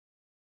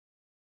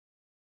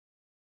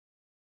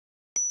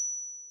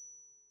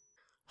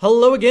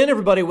Hello again,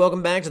 everybody.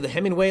 Welcome back to the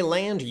Hemingway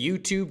Land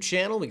YouTube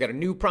channel. We got a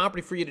new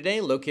property for you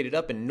today, located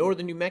up in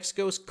northern New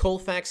Mexico's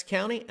Colfax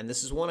County, and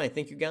this is one I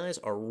think you guys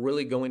are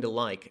really going to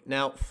like.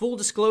 Now, full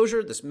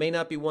disclosure, this may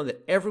not be one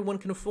that everyone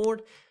can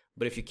afford,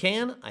 but if you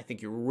can, I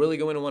think you're really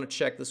going to want to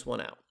check this one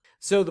out.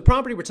 So the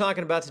property we're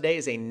talking about today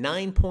is a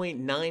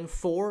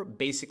 9.94,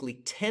 basically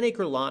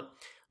 10-acre lot,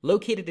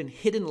 located in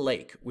Hidden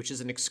Lake, which is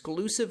an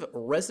exclusive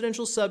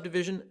residential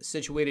subdivision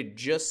situated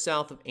just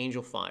south of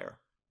Angel Fire.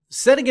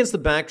 Set against the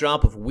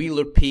backdrop of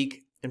Wheeler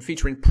Peak and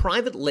featuring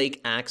private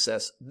lake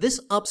access, this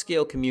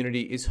upscale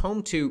community is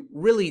home to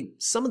really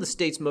some of the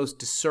state's most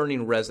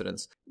discerning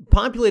residents.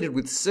 Populated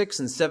with 6-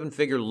 and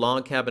 7-figure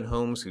log cabin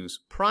homes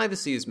whose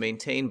privacy is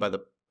maintained by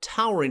the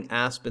towering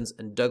aspens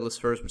and Douglas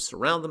firs which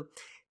surround them,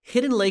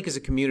 Hidden Lake is a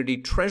community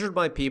treasured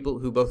by people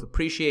who both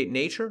appreciate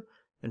nature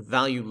and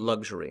value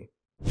luxury.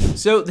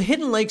 So the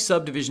Hidden Lake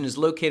subdivision is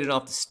located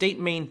off the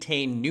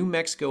state-maintained New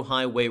Mexico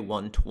Highway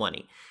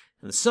 120.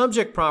 And the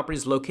subject property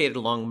is located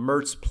along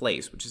Mertz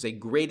Place, which is a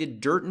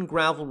graded dirt and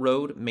gravel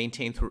road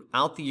maintained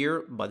throughout the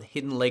year by the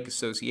Hidden Lake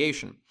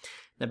Association.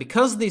 Now,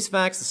 because of these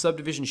facts, the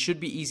subdivision should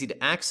be easy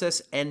to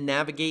access and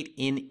navigate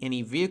in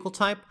any vehicle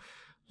type.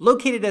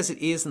 Located as it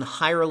is in the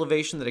higher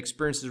elevation that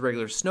experiences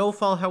regular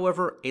snowfall,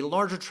 however, a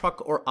larger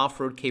truck or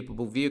off-road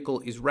capable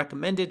vehicle is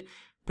recommended,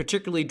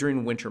 particularly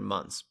during winter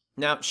months.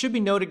 Now, it should be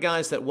noted,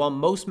 guys, that while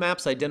most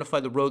maps identify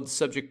the road the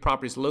subject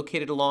property is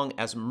located along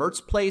as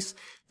Mertz Place,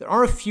 there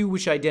are a few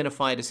which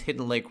identify it as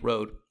Hidden Lake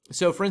Road.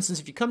 So, for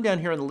instance, if you come down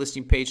here on the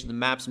listing page in the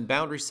Maps and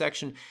Boundaries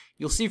section,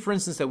 you'll see, for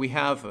instance, that we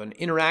have an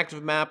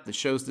interactive map that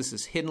shows this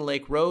as Hidden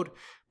Lake Road,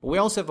 but we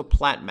also have a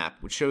plat map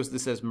which shows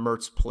this as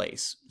Mertz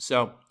Place.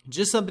 So,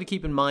 just something to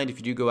keep in mind if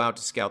you do go out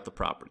to scout the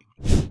property.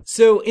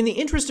 So, in the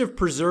interest of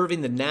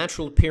preserving the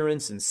natural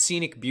appearance and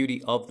scenic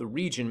beauty of the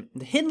region,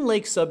 the Hidden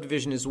Lake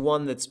subdivision is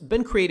one that's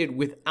been created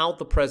without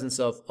the presence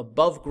of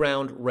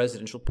above-ground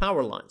residential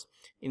power lines.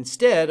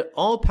 Instead,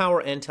 all power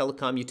and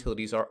telecom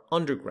utilities are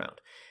underground,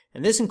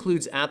 and this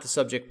includes at the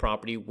subject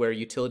property where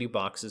utility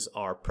boxes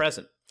are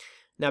present.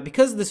 Now,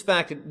 because of this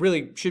fact, it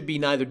really should be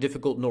neither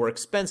difficult nor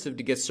expensive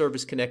to get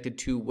service connected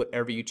to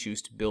whatever you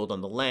choose to build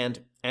on the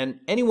land, and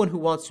anyone who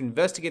wants to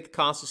investigate the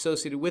costs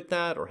associated with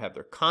that or have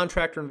their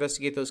contractor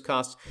investigate those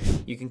costs,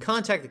 you can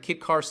contact the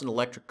Kit Carson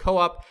Electric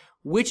Co-op,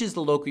 which is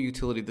the local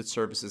utility that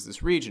services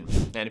this region.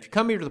 And if you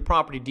come here to the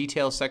property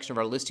details section of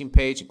our listing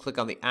page and click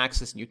on the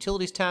Access and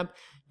Utilities tab,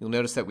 you'll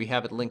notice that we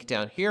have it linked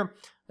down here.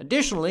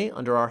 Additionally,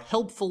 under our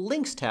Helpful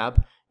Links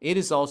tab, it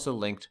is also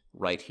linked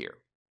right here.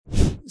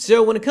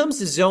 So when it comes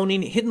to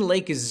zoning, Hidden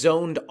Lake is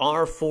zoned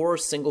R4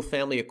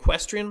 single-family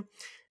equestrian,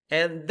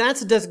 and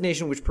that's a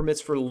designation which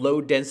permits for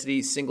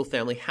low-density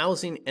single-family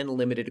housing and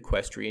limited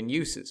equestrian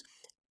uses.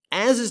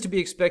 As is to be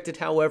expected,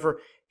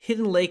 however,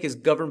 Hidden Lake is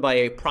governed by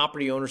a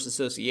Property Owners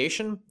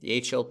Association,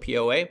 the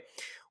HLPOA,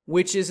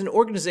 which is an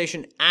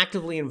organization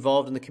actively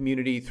involved in the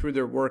community through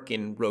their work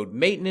in road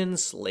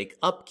maintenance, lake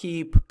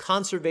upkeep,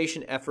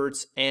 conservation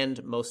efforts,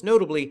 and most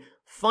notably,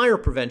 fire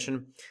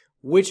prevention,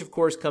 which of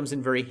course comes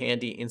in very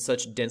handy in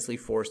such densely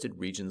forested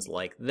regions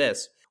like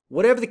this.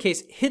 Whatever the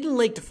case, Hidden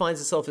Lake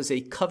defines itself as a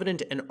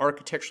covenant and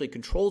architecturally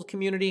controlled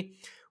community,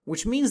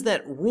 which means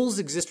that rules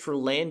exist for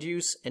land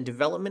use and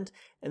development,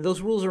 and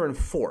those rules are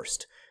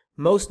enforced,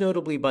 most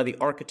notably by the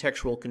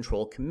Architectural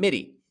Control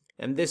Committee.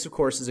 And this, of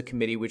course, is a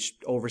committee which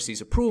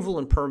oversees approval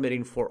and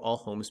permitting for all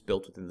homes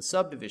built within the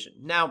subdivision.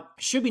 Now,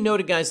 it should be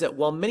noted, guys, that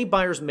while many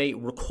buyers may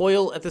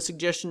recoil at the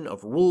suggestion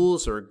of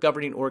rules or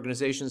governing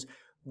organizations,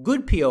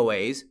 good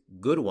POAs,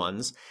 good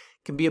ones,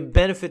 can be a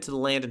benefit to the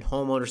land and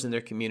homeowners in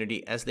their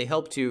community as they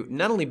help to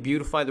not only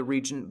beautify the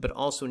region, but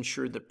also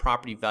ensure that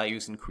property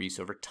values increase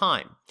over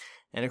time.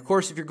 And of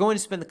course, if you're going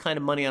to spend the kind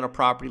of money on a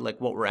property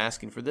like what we're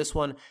asking for this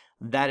one,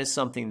 that is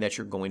something that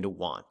you're going to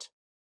want.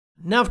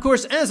 Now, of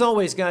course, as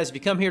always, guys, if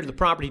you come here to the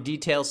property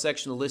details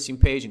section of the listing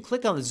page and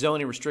click on the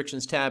zoning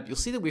restrictions tab, you'll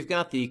see that we've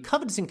got the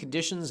covenants and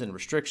conditions and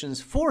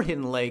restrictions for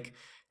Hidden Lake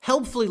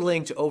helpfully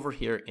linked over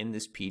here in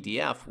this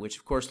PDF, which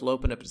of course will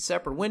open up a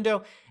separate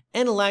window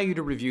and allow you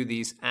to review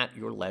these at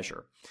your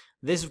leisure.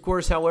 This, of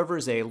course, however,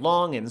 is a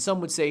long and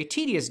some would say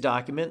tedious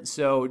document,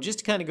 so just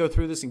to kind of go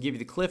through this and give you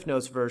the Cliff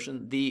Notes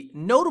version, the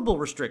notable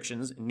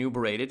restrictions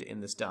enumerated in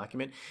this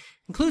document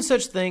include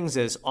such things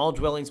as all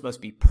dwellings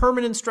must be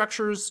permanent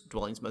structures,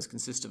 dwellings must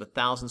consist of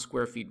 1,000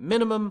 square feet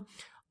minimum,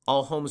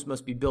 all homes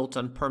must be built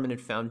on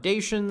permanent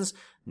foundations,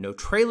 no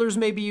trailers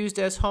may be used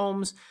as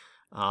homes,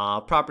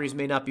 properties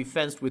may not be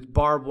fenced with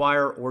barbed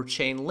wire or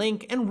chain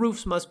link, and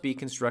roofs must be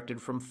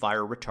constructed from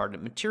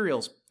fire-retardant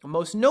materials.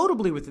 Most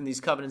notably within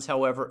these covenants,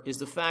 however, is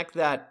the fact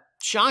that,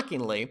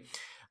 shockingly,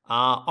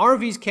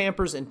 RVs,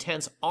 campers, and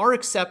tents are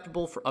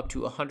acceptable for up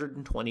to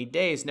 120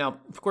 days. Now,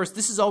 of course,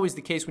 this is always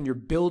the case when you're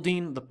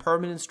building the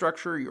permanent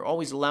structure. You're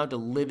always allowed to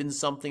live in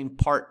something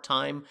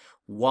part-time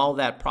while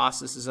that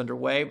process is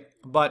underway.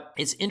 But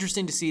it's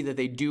interesting to see that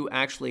they do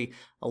actually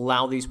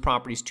allow these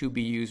properties to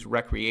be used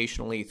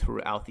recreationally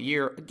throughout the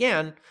year,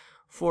 again,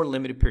 for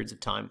limited periods of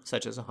time,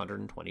 such as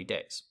 120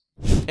 days.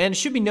 And it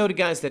should be noted,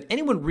 guys, that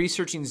anyone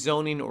researching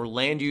zoning or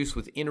land use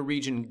within a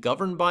region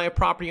governed by a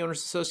property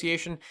owners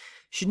association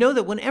should know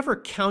that whenever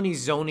county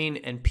zoning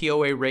and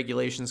POA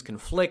regulations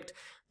conflict,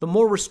 the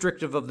more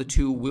restrictive of the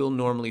two will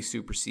normally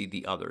supersede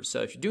the other.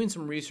 So if you're doing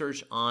some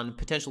research on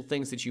potential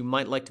things that you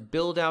might like to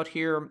build out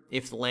here,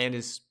 if the land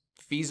is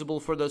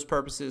feasible for those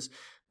purposes,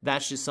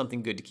 that's just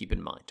something good to keep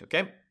in mind,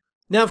 okay?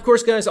 Now, of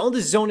course, guys, all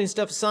this zoning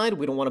stuff aside,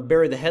 we don't want to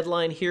bury the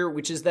headline here,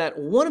 which is that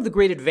one of the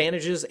great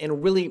advantages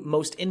and really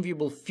most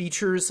enviable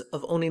features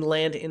of owning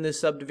land in this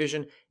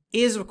subdivision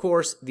is, of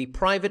course, the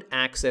private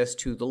access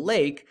to the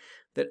lake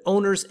that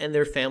owners and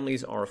their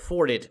families are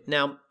afforded.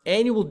 Now,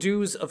 annual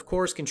dues, of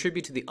course,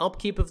 contribute to the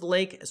upkeep of the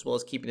lake, as well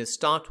as keeping it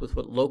stocked with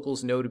what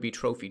locals know to be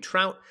trophy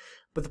trout.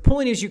 But the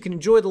point is you can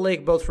enjoy the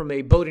lake both from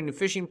a boating and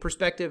fishing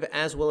perspective,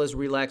 as well as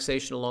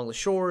relaxation along the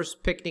shores,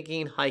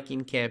 picnicking,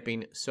 hiking,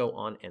 camping, so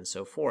on and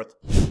so forth.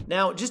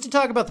 Now, just to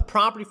talk about the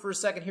property for a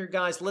second here,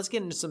 guys, let's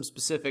get into some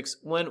specifics.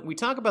 When we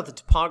talk about the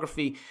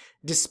topography,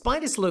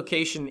 despite its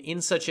location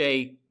in such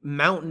a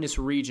mountainous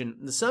region,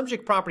 the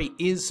subject property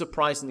is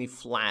surprisingly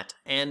flat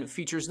and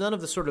features none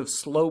of the sort of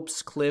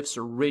slopes, cliffs,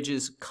 or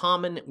ridges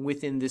common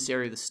within this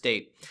area of the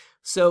state.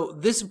 So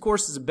this, of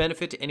course, is a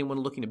benefit to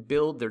anyone looking to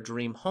build their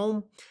dream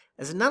home,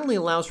 as it not only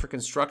allows for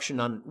construction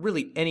on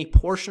really any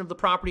portion of the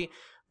property,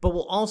 but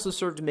will also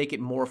serve to make it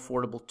more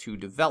affordable to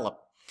develop.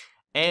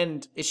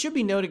 And it should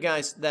be noted,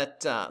 guys,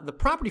 that the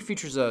property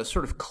features a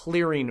sort of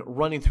clearing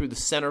running through the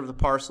center of the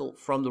parcel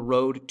from the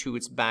road to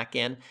its back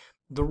end.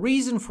 The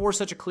reason for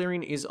such a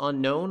clearing is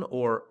unknown,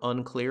 or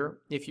unclear,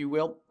 if you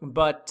will,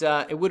 but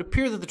it would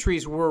appear that the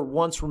trees were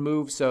once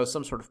removed, so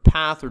some sort of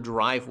path or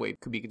driveway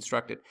could be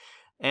constructed.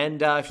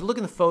 And if you look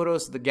in the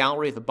photos of the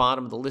gallery at the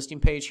bottom of the listing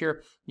page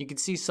here, you can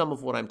see some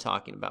of what I'm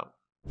talking about.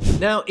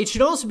 Now, it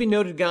should also be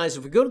noted, guys,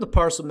 if we go to the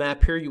parcel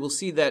map here, you will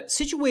see that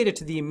situated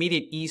to the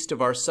immediate east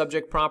of our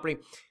subject property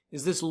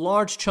is this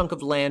large chunk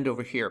of land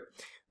over here.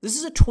 This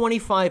is a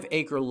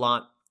 25-acre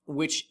lot,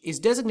 which is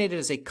designated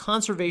as a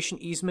conservation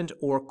easement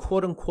or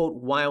quote-unquote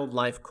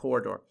wildlife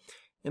corridor.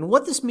 And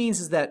what this means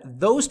is that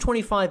those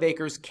 25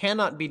 acres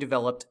cannot be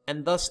developed,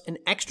 and thus an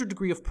extra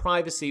degree of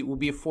privacy will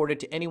be afforded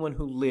to anyone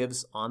who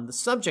lives on the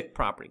subject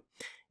property.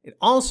 It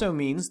also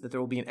means that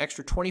there will be an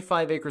extra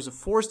 25 acres of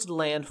forested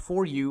land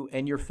for you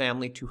and your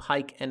family to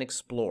hike and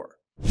explore.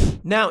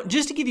 Now,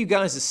 just to give you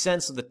guys a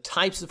sense of the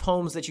types of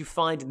homes that you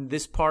find in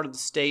this part of the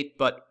state,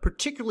 but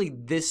particularly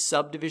this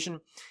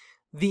subdivision,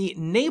 the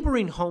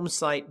neighboring home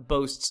site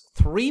boasts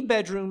 3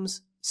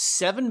 bedrooms,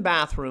 7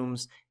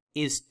 bathrooms,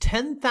 is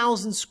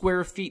 10,000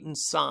 square feet in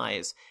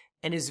size,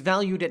 and is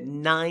valued at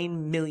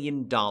 $9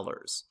 million.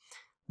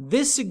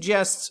 This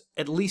suggests,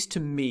 at least to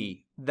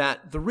me,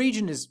 that the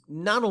region is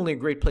not only a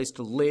great place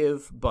to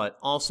live, but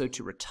also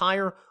to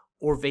retire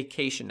or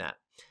vacation at.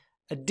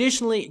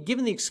 Additionally,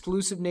 given the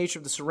exclusive nature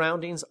of the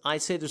surroundings,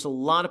 I'd say there's a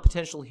lot of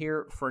potential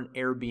here for an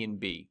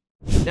Airbnb.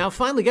 Now,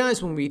 finally,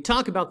 guys, when we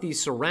talk about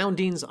these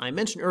surroundings, I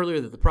mentioned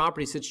earlier that the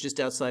property sits just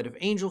outside of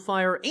Angel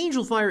Fire.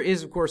 Angel Fire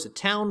is, of course, a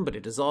town, but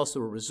it is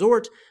also a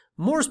resort.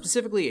 More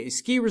specifically, a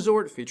ski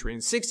resort featuring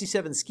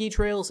 67 ski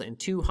trails and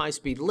 2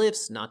 high-speed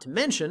lifts, not to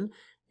mention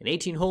an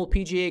 18-hole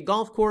PGA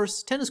golf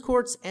course, tennis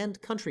courts,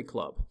 and country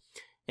club.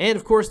 And,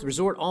 of course, the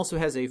resort also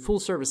has a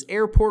full-service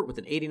airport with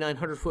an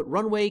 8,900-foot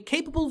runway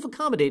capable of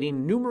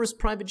accommodating numerous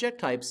private jet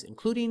types,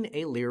 including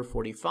a Lear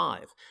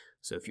 45.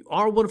 So if you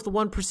are one of the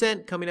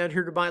 1% coming out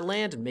here to buy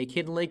land and make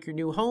Hidden Lake your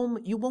new home,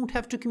 you won't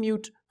have to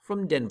commute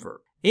from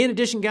Denver. In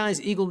addition,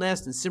 guys, Eagle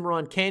Nest and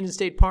Cimarron Canyon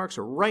State Parks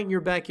are right in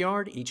your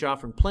backyard, each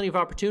offering plenty of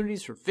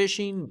opportunities for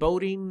fishing,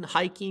 boating,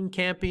 hiking,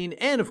 camping,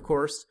 and, of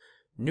course,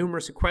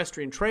 numerous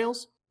equestrian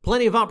trails.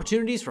 Plenty of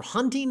opportunities for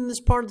hunting in this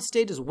part of the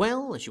state as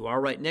well, as you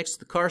are right next to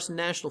the Carson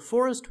National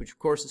Forest, which of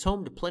course is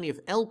home to plenty of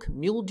elk,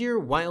 mule deer,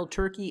 wild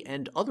turkey,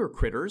 and other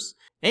critters.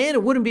 And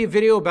it wouldn't be a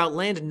video about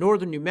land in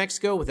northern New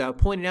Mexico without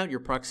pointing out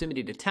your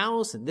proximity to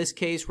Taos. In this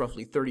case,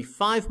 roughly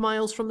 35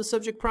 miles from the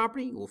subject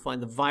property, you will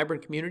find the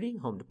vibrant community,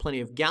 home to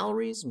plenty of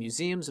galleries,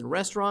 museums, and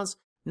restaurants,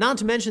 not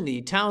to mention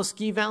the Taos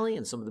Ski Valley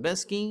and some of the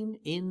best skiing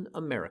in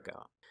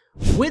America.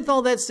 With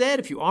all that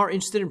said, if you are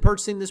interested in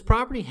purchasing this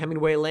property,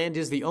 Hemingway Land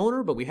is the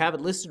owner, but we have it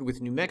listed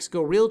with New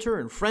Mexico realtor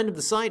and friend of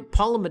the site,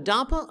 Paula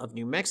Madapa of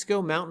New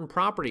Mexico Mountain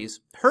Properties.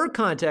 Her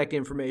contact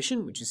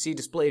information, which you see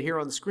displayed here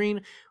on the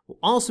screen, will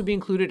also be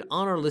included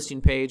on our listing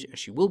page, as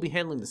she will be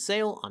handling the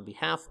sale on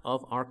behalf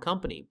of our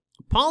company.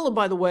 Paula,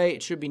 by the way,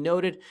 it should be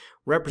noted,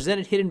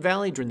 represented Hidden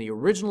Valley during the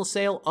original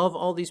sale of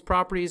all these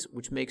properties,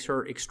 which makes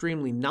her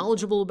extremely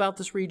knowledgeable about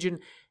this region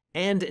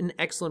and an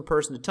excellent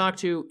person to talk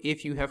to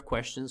if you have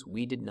questions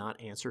we did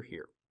not answer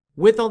here.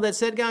 With all that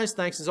said, guys,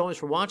 thanks as always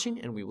for watching,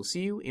 and we will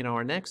see you in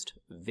our next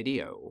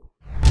video.